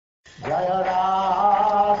Jaya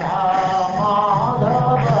Radha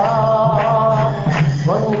Madhava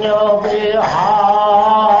Punya Vihari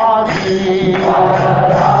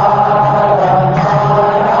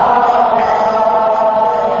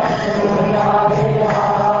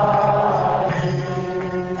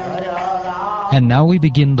And now we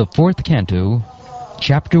begin the fourth canto,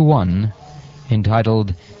 chapter 1,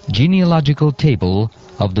 entitled Genealogical Table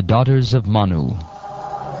of the Daughters of Manu.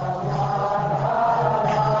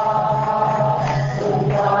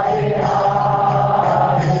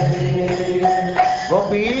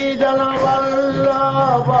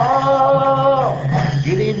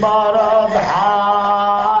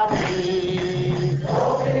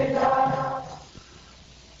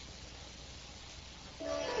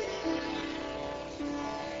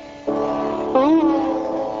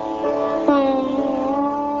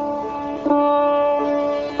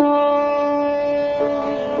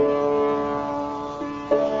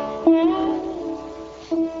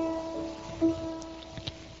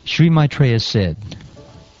 Sri Maitreya said,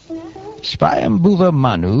 Swayambhuva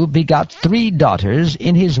Manu begot 3 daughters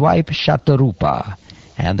in his wife Shatarupa,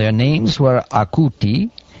 and their names were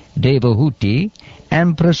Akuti, Devahuti,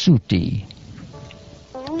 and Prasuti.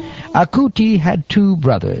 Akuti had 2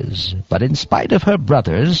 brothers, but in spite of her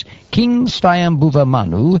brothers, King Swayambhuva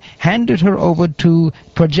Manu handed her over to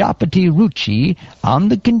Prajapati Ruchi on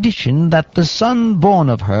the condition that the son born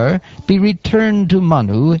of her be returned to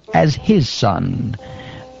Manu as his son.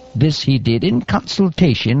 This he did in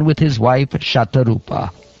consultation with his wife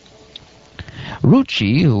Shatarupa.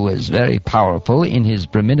 Ruchi, who was very powerful in his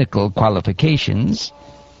Brahminical qualifications,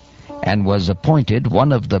 and was appointed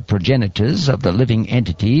one of the progenitors of the living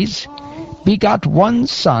entities, begot 1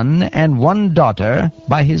 son and 1 daughter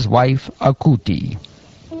by his wife Akuti.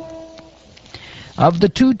 Of the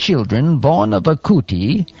 2 children born of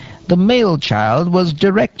Akuti, the male child was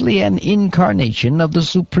directly an incarnation of the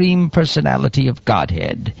Supreme Personality of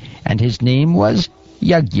Godhead, and his name was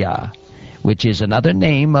Yagya, which is another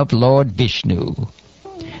name of Lord Vishnu.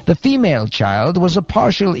 The female child was a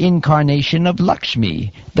partial incarnation of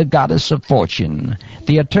Lakshmi, the goddess of fortune,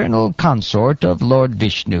 the eternal consort of Lord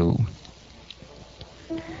Vishnu.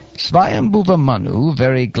 Swayambhuva Manu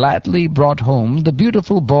very gladly brought home the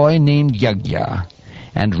beautiful boy named Yagya,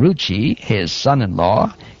 and Ruchi, his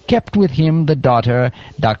son-in-law, kept with him the daughter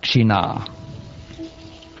Dakshina.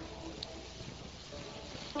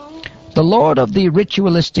 The lord of the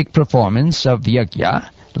ritualistic performance of Yagya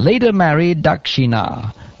later married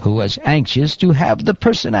Dakshina, who was anxious to have the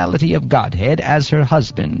personality of Godhead as her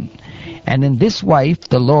husband, and in this wife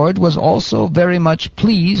the Lord was also very much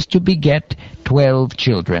pleased to beget 12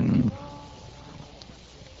 children.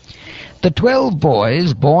 The 12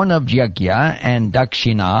 boys born of Yagya and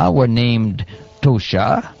Dakshina were named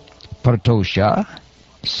Tosha, Pratosha,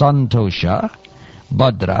 Santosha,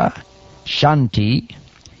 Bhadra, Shanti,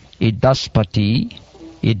 Idaspati,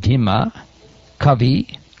 Idhima,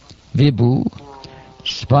 Kavi, Vibhu,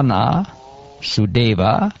 Spana,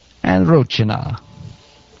 Sudeva, and Rochana.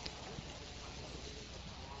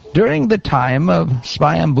 During the time of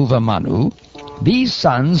Swayambhuva Manu, these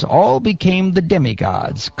sons all became the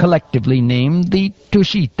demigods, collectively named the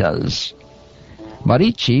Tushitas.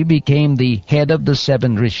 Marichi became the head of the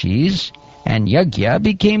 7 rishis, and Yagya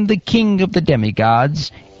became the king of the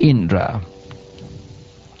demigods, Indra.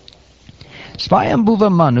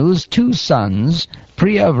 Swayambhuva Manu's 2 sons,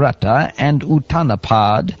 Priyavrata and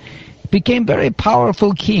Uttanapad, became very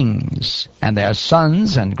powerful kings, and their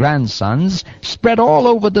sons and grandsons spread all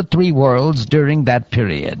over the 3 worlds during that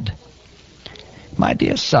period. My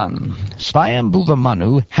dear son, Swayambhuva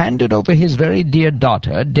Manu handed over his very dear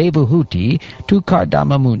daughter, Devahuti, to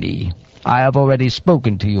Kardama Muni. I have already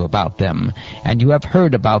spoken to you about them, and you have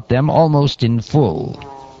heard about them almost in full.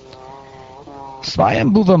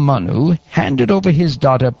 Swayambhuva Manu handed over his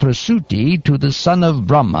daughter Prasuti to the son of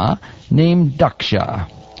Brahma named Daksha,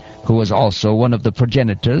 who was also one of the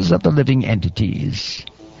progenitors of the living entities.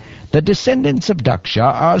 The descendants of Daksha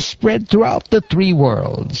are spread throughout the 3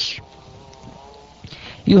 worlds.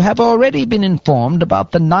 You have already been informed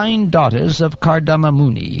about the 9 daughters of Kardama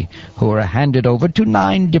Muni, who were handed over to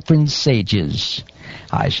 9 different sages.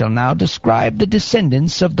 I shall now describe the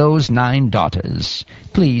descendants of those 9 daughters.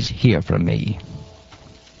 Please hear from me.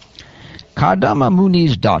 Kardama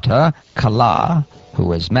Muni's daughter, Kala, who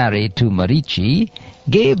was married to Marichi,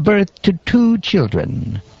 gave birth to 2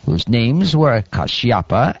 children, whose names were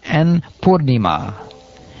Kashyapa and Purnima.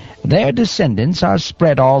 Their descendants are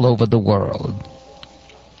spread all over the world.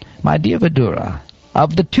 My dear Vidura,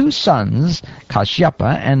 of the 2 sons,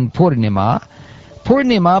 Kashyapa and Purnima,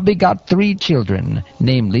 Purnima begot 3 children,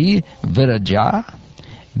 namely Viraja,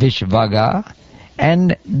 Vishvaga,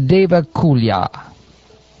 and Devakulya.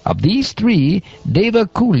 Of these three,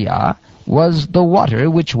 Devakulya was the water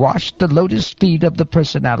which washed the lotus feet of the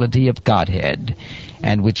personality of Godhead,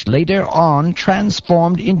 and which later on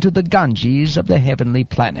transformed into the Ganges of the heavenly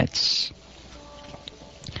planets.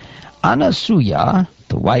 Anasuya,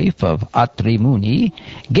 the wife of Atri Muni,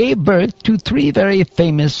 gave birth to three very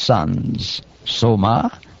famous sons,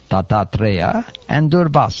 Soma, Dattatreya, and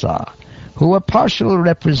Durvasa, who were partial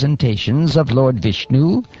representations of Lord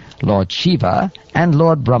Vishnu, Lord Shiva, and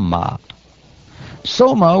Lord Brahma.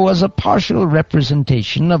 Soma was a partial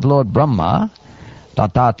representation of Lord Brahma,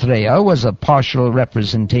 Dattatreya was a partial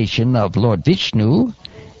representation of Lord Vishnu,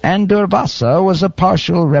 and Durvasa was a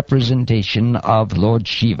partial representation of Lord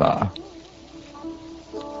Shiva.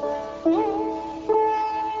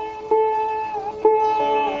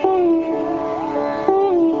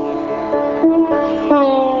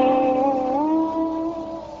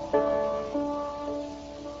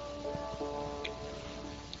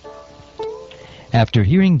 After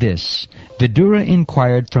hearing this, Vidura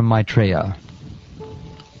inquired from Maitreya,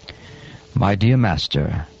 "My dear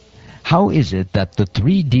master, how is it that the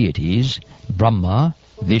three deities, Brahma,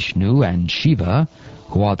 Vishnu, and Shiva,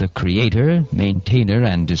 who are the creator, maintainer,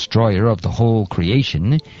 and destroyer of the whole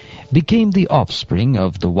creation, became the offspring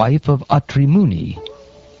of the wife of Atri Muni?"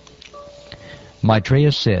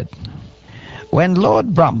 Maitreya said, "When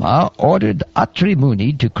Lord Brahma ordered Atri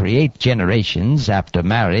Muni to create generations after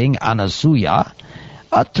marrying Anasuya,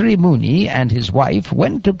 Atri Muni and his wife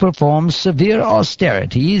went to perform severe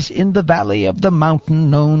austerities in the valley of the mountain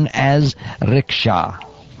known as Riksha.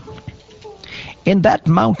 In that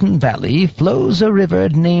mountain valley flows a river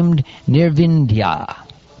named Nirvindya.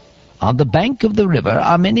 On the bank of the river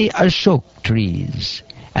are many ashok trees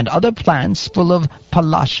and other plants full of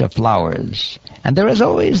palasha flowers, and there is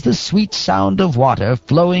always the sweet sound of water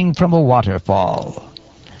flowing from a waterfall.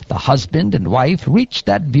 The husband and wife reached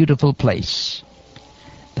that beautiful place.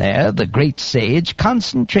 There the great sage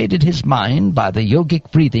concentrated his mind by the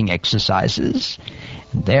yogic breathing exercises,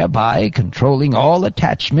 and thereby controlling all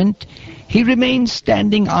attachment, he remained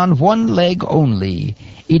standing on one leg only,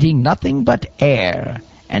 eating nothing but air,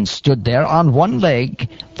 and stood there on one leg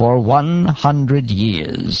for 100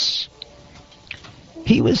 years.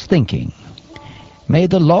 He was thinking, 'May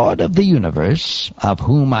the Lord of the universe, of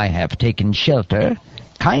whom I have taken shelter,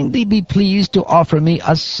 kindly be pleased to offer me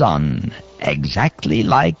a son, exactly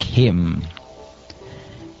like him.'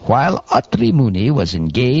 While Atri Muni was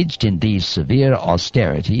engaged in these severe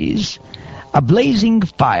austerities, a blazing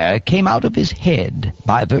fire came out of his head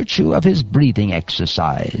by virtue of his breathing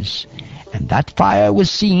exercise, and that fire was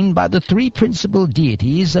seen by the three principal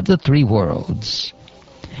deities of the three worlds.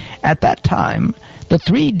 At that time, the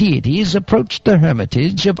three deities approached the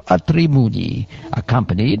hermitage of Atri Muni,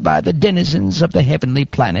 accompanied by the denizens of the heavenly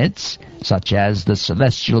planets, such as the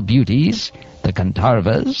celestial beauties, the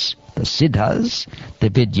Gandharvas, the Siddhas, the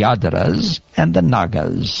Vidyadharas, and the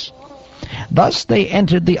Nagas. Thus they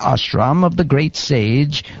entered the ashram of the great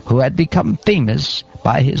sage who had become famous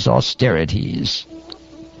by his austerities.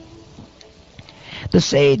 The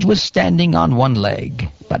sage was standing on one leg,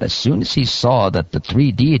 but as soon as he saw that the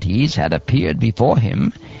three deities had appeared before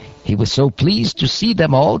him, he was so pleased to see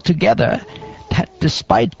them all together that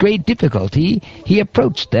despite great difficulty he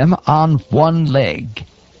approached them on one leg.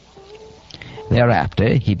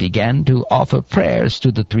 Thereafter he began to offer prayers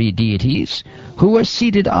to the three deities, who were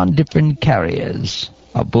seated on different carriers,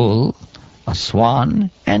 a bull, a swan,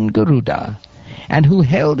 and Garuda, and who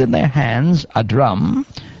held in their hands a drum,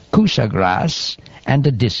 kusha grass, and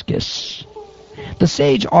a discus. The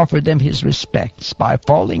sage offered them his respects by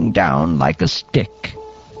falling down like a stick.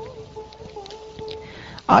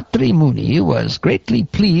 Atri Muni was greatly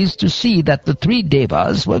pleased to see that the three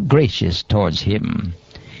devas were gracious towards him.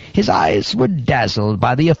 His eyes were dazzled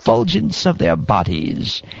by the effulgence of their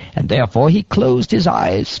bodies, and therefore he closed his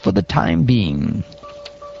eyes for the time being.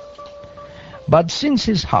 But since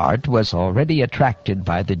his heart was already attracted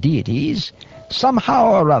by the deities,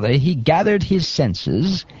 somehow or other he gathered his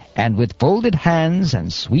senses, and with folded hands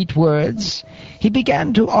and sweet words, he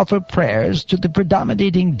began to offer prayers to the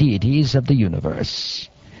predominating deities of the universe.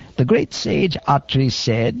 The great sage Atri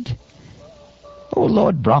said, "O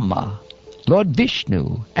Lord Brahma, Lord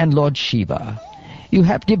Vishnu, and Lord Shiva, you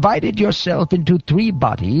have divided yourself into three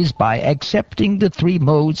bodies by accepting the three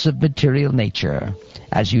modes of material nature,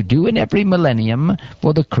 as you do in every millennium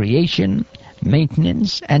for the creation,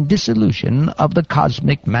 maintenance, and dissolution of the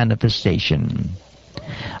cosmic manifestation.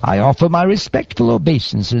 I offer my respectful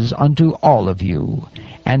obeisances unto all of you,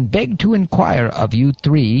 and beg to inquire of you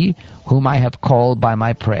three, whom I have called by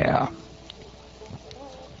my prayer.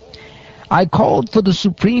 I called for the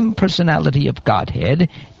Supreme Personality of Godhead,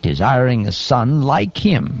 desiring a son like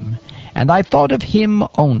him, and I thought of him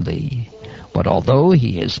only. But although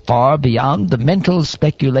he is far beyond the mental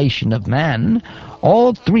speculation of man,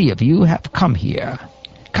 all three of you have come here.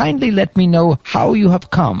 Kindly let me know how you have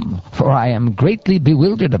come, for I am greatly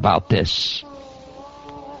bewildered about this."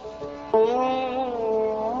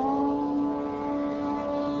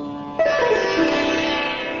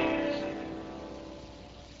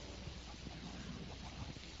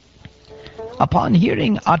 Upon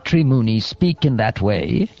hearing Atri Muni speak in that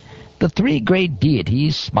way, the three great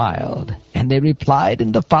deities smiled, and they replied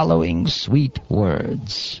in the following sweet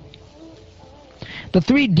words. The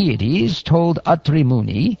three deities told Atri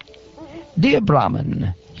Muni, "Dear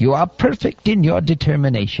Brahman, you are perfect in your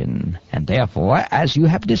determination, and therefore, as you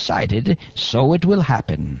have decided, so it will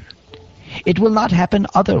happen. It will not happen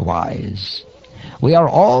otherwise. We are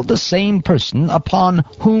all the same person upon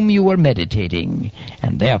whom you were meditating,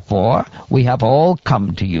 and therefore we have all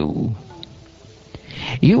come to you.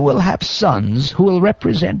 You will have sons who will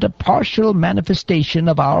represent a partial manifestation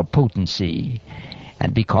of our potency,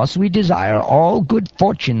 and because we desire all good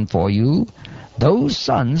fortune for you, those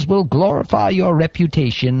sons will glorify your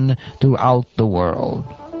reputation throughout the world."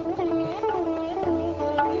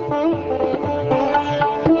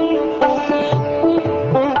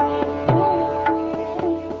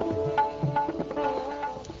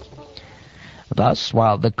 Thus,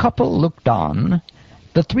 while the couple looked on,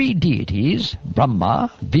 the three deities, Brahma,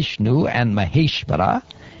 Vishnu, and Maheshvara,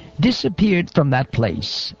 disappeared from that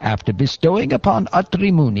place after bestowing upon Atri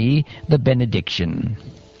Muni the benediction.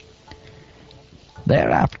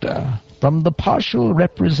 Thereafter, from the partial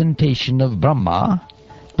representation of Brahma,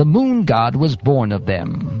 the moon god was born of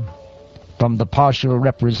them. From the partial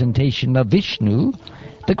representation of Vishnu,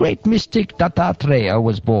 the great mystic Dattatreya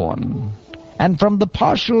was born. And from the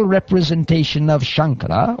partial representation of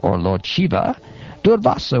Shankara, or Lord Shiva,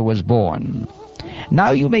 Durvasa was born.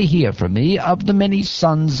 Now you may hear from me of the many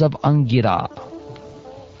sons of Angira.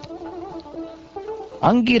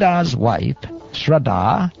 Angira's wife,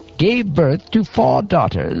 Shraddha, gave birth to 4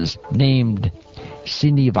 daughters named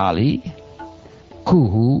Sinivali,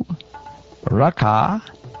 Kuhu, Rakha,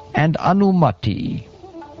 and Anumati.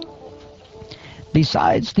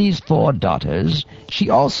 Besides these 4 daughters, she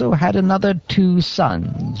also had another 2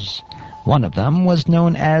 sons. One of them was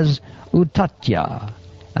known as Uttatya,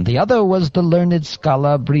 and the other was the learned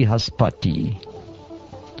scholar Brihaspati.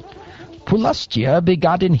 Pulastya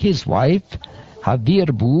begot in his wife,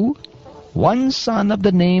 Havirbu, one son of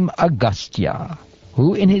the name Agastya,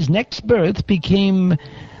 who in his next birth became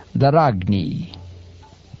Dharagni.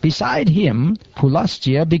 Beside him,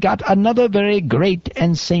 Pulastya begot another very great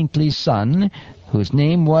and saintly son, whose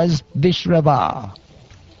name was Vishrava.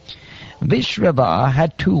 Vishrava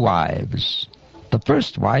had 2 wives. The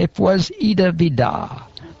first wife was Idavida,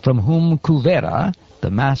 from whom Kuvera,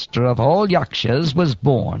 the master of all yakshas, was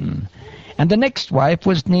born, and the next wife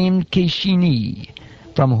was named Keshini,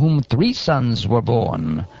 from whom 3 sons were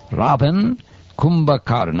born, Ravan,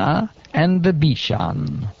 Kumbhakarna, and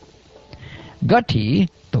Vibhishan. Gati,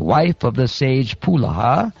 the wife of the sage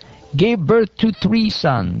Pulaha, gave birth to 3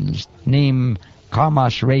 sons, named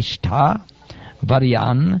Kamashreshtha,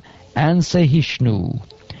 Varyan, and Sahishnu,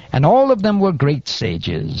 and all of them were great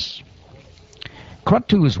sages.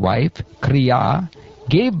 Kratu's wife, Kriya,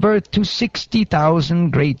 gave birth to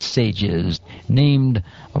 60,000 great sages, named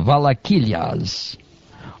Valakilyas.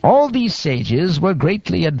 All these sages were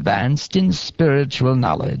greatly advanced in spiritual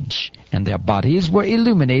knowledge, and their bodies were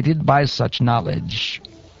illuminated by such knowledge.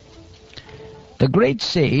 The great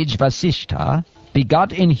sage Vasishtha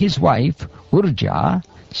begot in his wife Urja,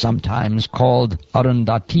 sometimes called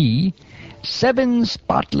Arundhati, 7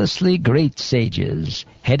 spotlessly great sages,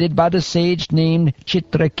 headed by the sage named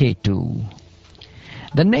Chitraketu.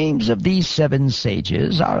 The names of these 7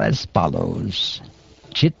 sages are as follows: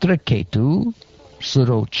 Chitraketu,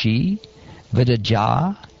 Surochi,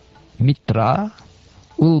 Vidaja, Mitra,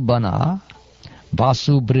 Ulbana,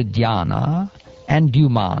 Vasubridhyana, and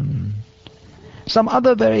Duman. Some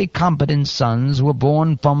other very competent sons were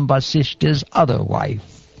born from Vasishta's other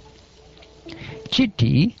wife.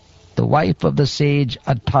 Chitti, the wife of the sage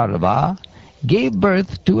Atharva, gave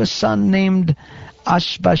birth to a son named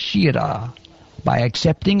Ashvashira by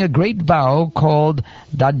accepting a great vow called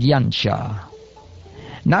Dadyansha.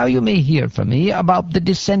 Now you may hear from me about the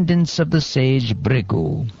descendants of the sage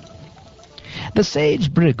Bhrigu. The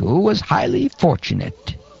sage Bhrigu was highly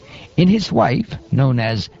fortunate. In his wife, known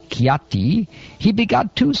as Kyati, he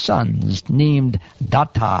begot 2 sons named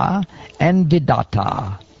Datta and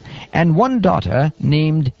Vidatta, and one daughter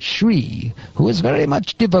named Shri, who was very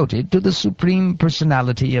much devoted to the Supreme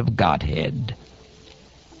Personality of Godhead.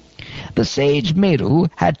 The sage Meru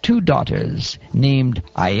had two daughters, named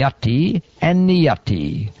Ayati and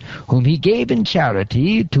Niyati, whom he gave in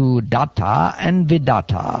charity to Datta and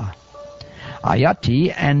Vidatta.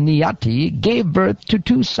 Ayati and Niyati gave birth to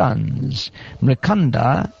two sons,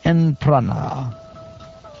 Mrikanda and Prana.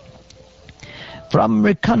 From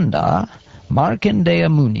Mrikanda,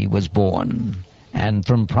 Markandeya Muni was born, and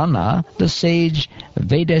from Prana the sage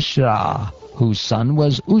Vedeshra, whose son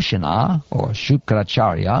was Ushana, or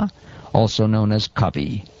Shukracharya, also known as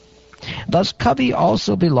Kavi. Thus Kavi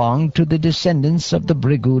also belonged to the descendants of the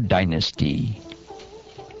Bhrigu dynasty.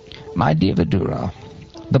 My dear Vidura,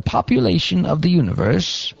 the population of the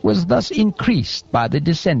universe was thus increased by the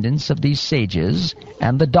descendants of these sages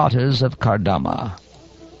and the daughters of Kardama.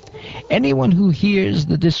 Anyone who hears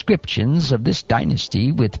the descriptions of this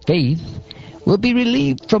dynasty with faith will be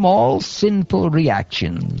relieved from all sinful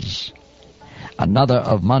reactions. Another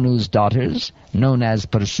of Manu's daughters, known as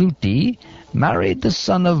Prasuti, married the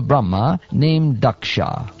son of Brahma named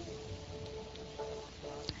Daksha.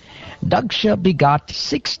 Daksha begot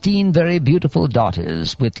 16 very beautiful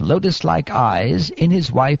daughters with lotus-like eyes in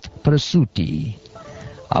his wife Prasuti.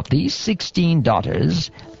 Of these 16 daughters,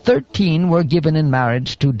 13 were given in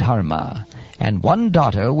marriage to Dharma, and one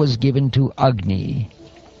daughter was given to Agni.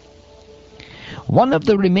 One of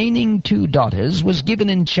the remaining two daughters was given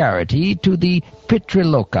in charity to the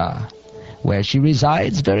Pitriloka, where she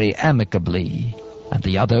resides very amicably, and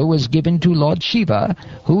the other was given to Lord Shiva,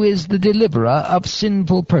 who is the deliverer of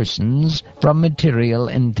sinful persons from material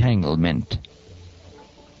entanglement.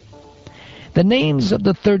 The names of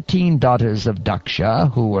the 13 daughters of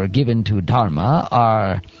Daksha who were given to Dharma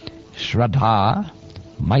are Shraddha,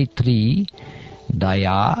 Maitri,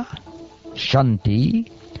 Daya,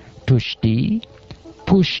 Shanti, Tushti,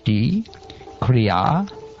 Pushti, Kriya,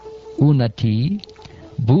 Unati,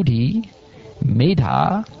 Buddhi,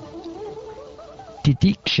 Medha,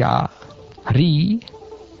 Titiksha, Hri,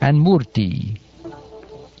 and Murti.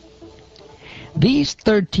 These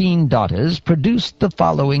 13 daughters produced the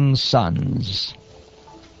following sons.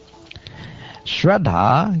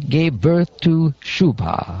 Shraddha gave birth to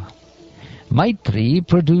Shubha. Maitri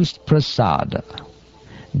produced Prasada.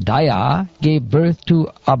 Daya gave birth to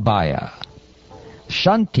Abhaya.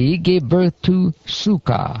 Shanti gave birth to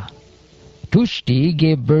Sukha. Tushti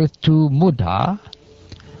gave birth to Mudha.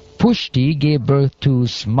 Pushti gave birth to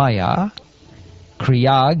Smaya.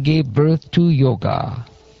 Kriya gave birth to Yoga.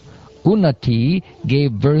 Unati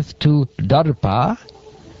gave birth to Darpa.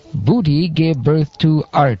 Buddhi gave birth to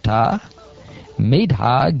Artha.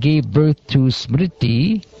 Medha gave birth to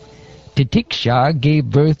Smriti. Titiksha gave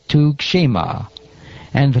birth to Kshema.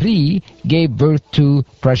 And Hri gave birth to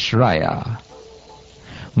Prashraya.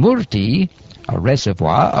 Murti, a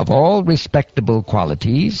reservoir of all respectable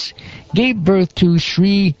qualities, gave birth to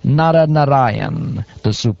Sri Naranarayan,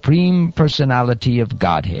 the Supreme Personality of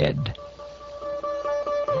Godhead.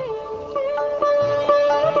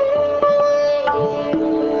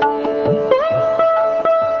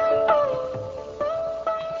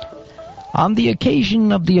 On the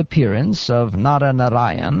occasion of the appearance of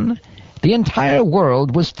Naranarayan, the entire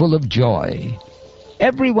world was full of joy.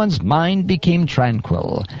 Everyone's mind became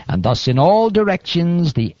tranquil, and thus in all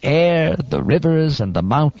directions the air, the rivers, and the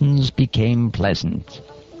mountains became pleasant.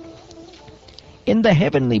 In the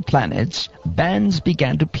heavenly planets, bands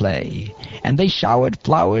began to play, and they showered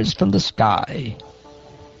flowers from the sky.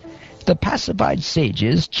 The pacified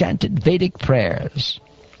sages chanted Vedic prayers.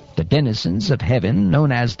 The denizens of heaven,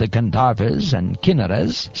 known as the Gandharvas and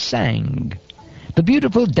Kinnaras, sang. The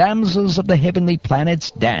beautiful damsels of the heavenly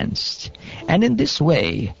planets danced, and in this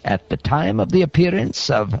way, at the time of the appearance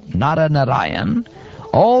of Naranarayan,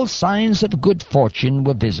 all signs of good fortune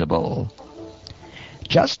were visible.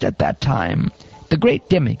 Just at that time, the great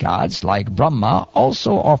demigods, like Brahma,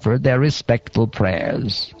 also offered their respectful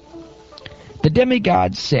prayers. The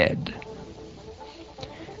demigods said,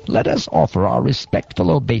 "Let us offer our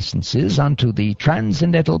respectful obeisances unto the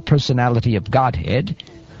transcendental personality of Godhead,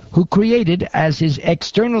 who created as his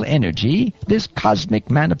external energy this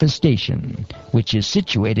cosmic manifestation, which is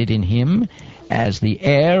situated in him as the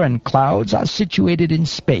air and clouds are situated in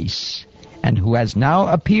space, and who has now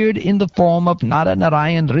appeared in the form of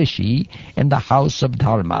Naranarayan Rishi in the house of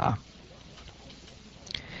Dharma.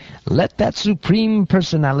 Let that Supreme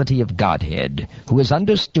Personality of Godhead, who is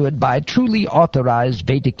understood by truly authorized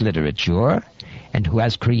Vedic literature, and who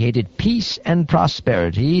has created peace and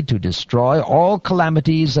prosperity to destroy all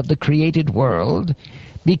calamities of the created world,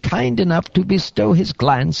 be kind enough to bestow his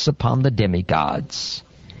glance upon the demigods.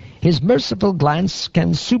 his merciful glance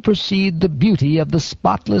can supersede the beauty of the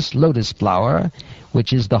spotless lotus flower,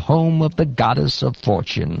 which is the home of the goddess of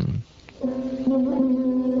fortune.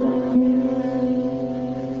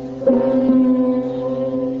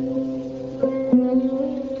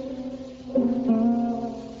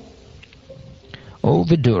 O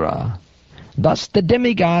Vidura, thus the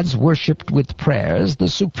demigods worshipped with prayers the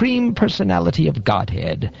Supreme Personality of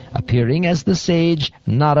Godhead, appearing as the sage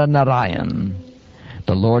Nara-Narayan.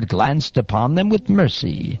 The Lord glanced upon them with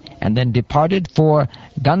mercy, and then departed for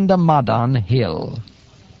Gandhamadan hill.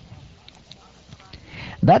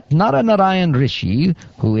 That Nara-Narayan Rishi,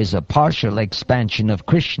 who is a partial expansion of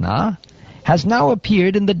Krishna, has now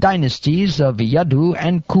appeared in the dynasties of Yadu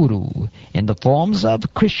and Kuru, in the forms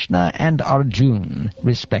of Krishna and Arjun,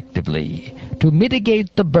 respectively, to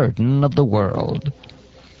mitigate the burden of the world.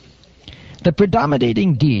 The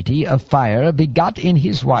predominating deity of fire begot in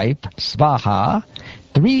his wife, Svaha,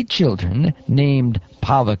 3 children named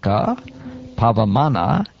Pavaka,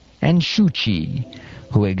 Pavamana, and Shuchi,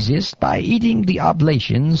 who exist by eating the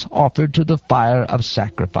oblations offered to the fire of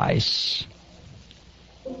sacrifice.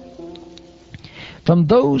 From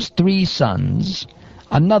those 3 sons,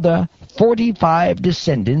 another 45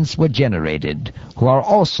 descendants were generated, who are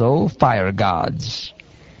also fire gods.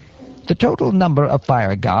 The total number of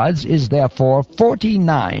fire gods is therefore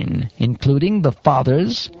 49, including the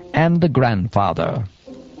fathers and the grandfather.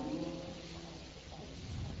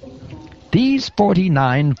 These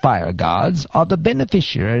 49 fire gods are the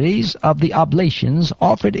beneficiaries of the oblations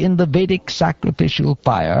offered in the Vedic sacrificial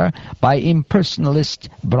fire by impersonalist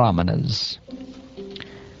brahmanas.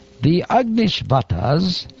 The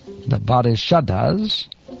Agnishvatas, the Varishadhas,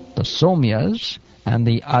 the Somyas, and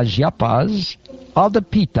the Ajyapas are the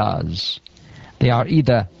Pitas. They are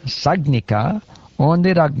either Sagnika or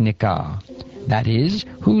Niragnika, that is,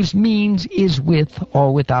 whose means is with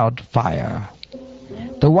or without fire.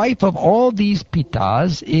 The wife of all these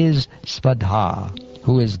Pitas is Svadha,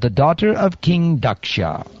 who is the daughter of King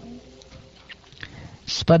Daksha.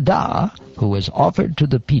 Svadha, who was offered to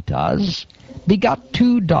the Pitas, begot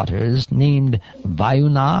 2 daughters named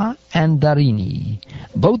Vayuna and Darini,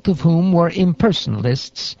 both of whom were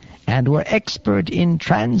impersonalists and were expert in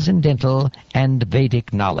transcendental and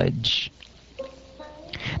Vedic knowledge.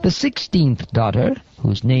 The 16th daughter,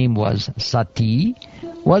 whose name was Sati,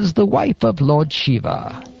 was the wife of Lord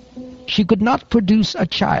Shiva. She could not produce a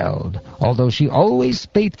child, although she always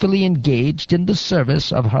faithfully engaged in the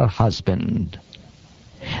service of her husband.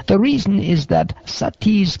 The reason is that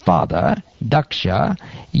Sati's father, Daksha,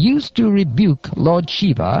 used to rebuke Lord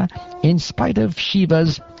Shiva in spite of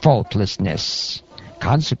Shiva's faultlessness.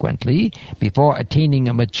 Consequently, before attaining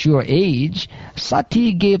a mature age,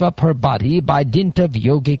 Sati gave up her body by dint of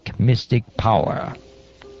yogic mystic power.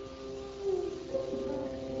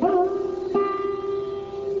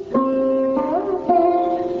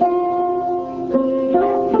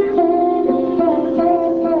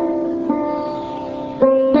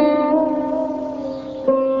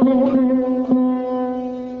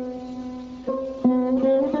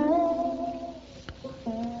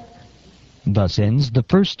 Thus ends the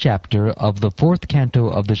first chapter of the 4th canto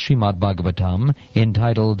of the Srimad Bhagavatam,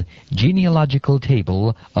 entitled Genealogical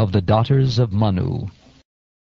Table of the Daughters of Manu.